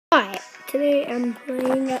Today I'm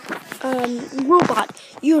playing Robot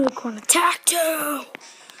Unicorn Attack 2.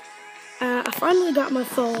 I finally got my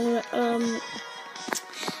phone.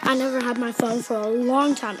 I never had my phone for a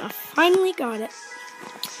long time. I finally got it.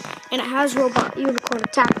 And it has Robot Unicorn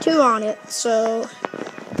Attack 2 on it. So,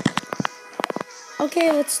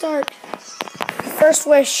 okay, let's start. First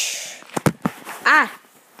wish.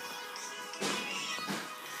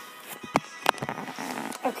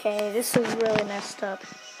 Okay, this is really messed up.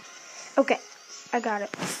 Okay, I got it.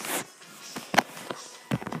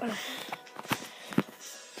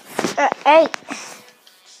 Hey.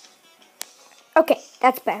 Okay,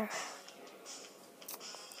 that's better.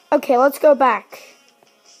 Okay, let's go back.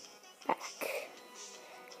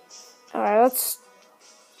 Alright, let's...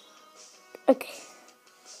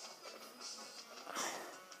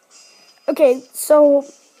 Okay, so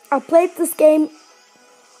I played this game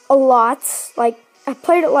a lot. I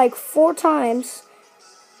played it like 4 times.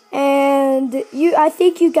 And I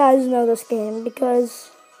think you guys know this game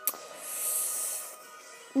because,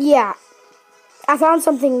 yeah, I found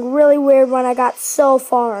something really weird when I got so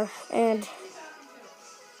far, and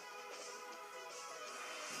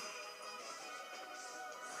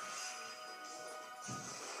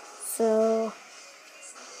so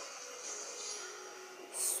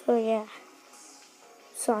yeah.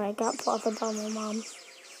 Sorry, I got bothered by my mom.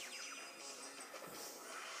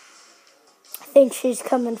 I think she's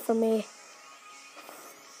coming for me.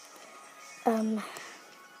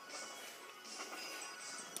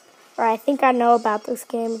 Or I think I know about this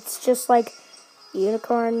game. It's just like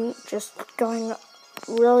unicorn just going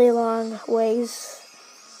really long ways.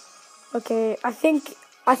 Okay, I think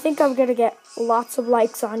I'm gonna get lots of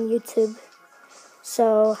likes on YouTube.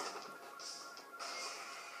 So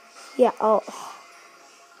yeah, you're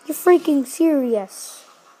freaking serious.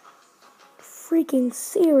 Freaking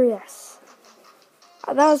serious.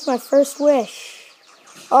 That was my first wish.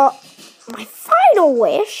 My final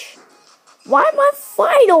wish? Why my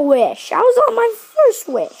final wish? I was on my first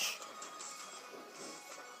wish.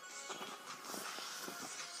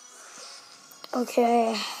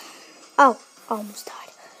 Okay. Oh, almost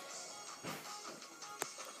died.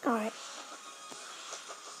 Alright.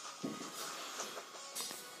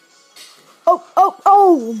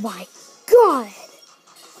 Oh my God.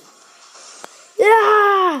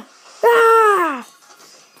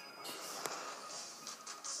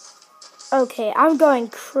 Okay, I'm going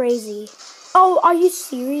crazy. Oh, are you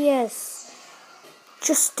serious?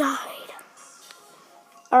 Just died.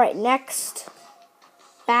 Alright, next.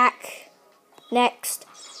 Back. Next.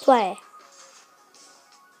 Play.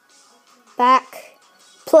 Back.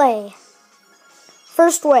 Play.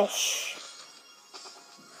 First wish.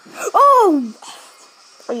 Oh!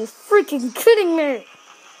 Are you freaking kidding me?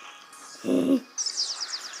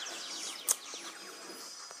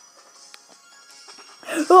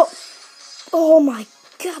 Oh my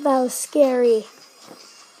God, that was scary.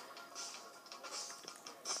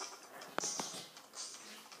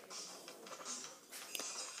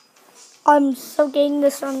 I'm so getting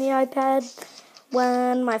this on the iPad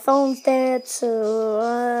when my phone's dead,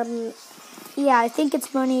 so, yeah, I think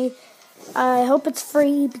it's money. I hope it's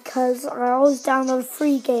free because I always download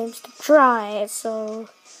free games to try, so,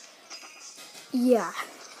 yeah.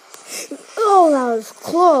 Oh, that was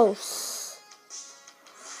close.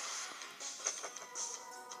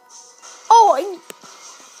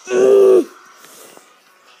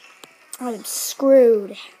 I'm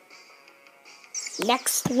screwed.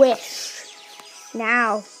 Next wish.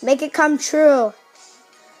 Now, make it come true.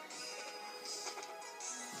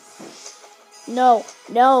 No.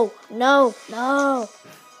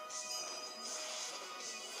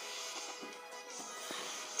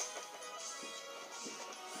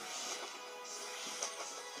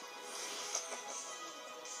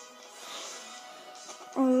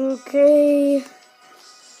 Okay.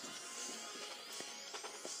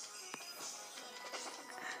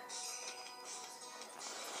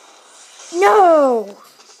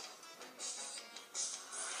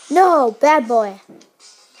 No, bad boy.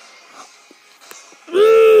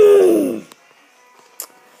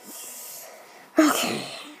 Okay.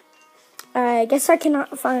 I guess I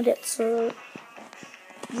cannot find it, so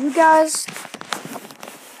you guys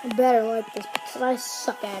better like this because I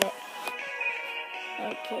suck at it.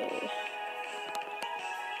 Okay.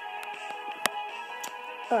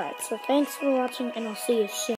 Alright, so thanks for watching, and I'll see you soon.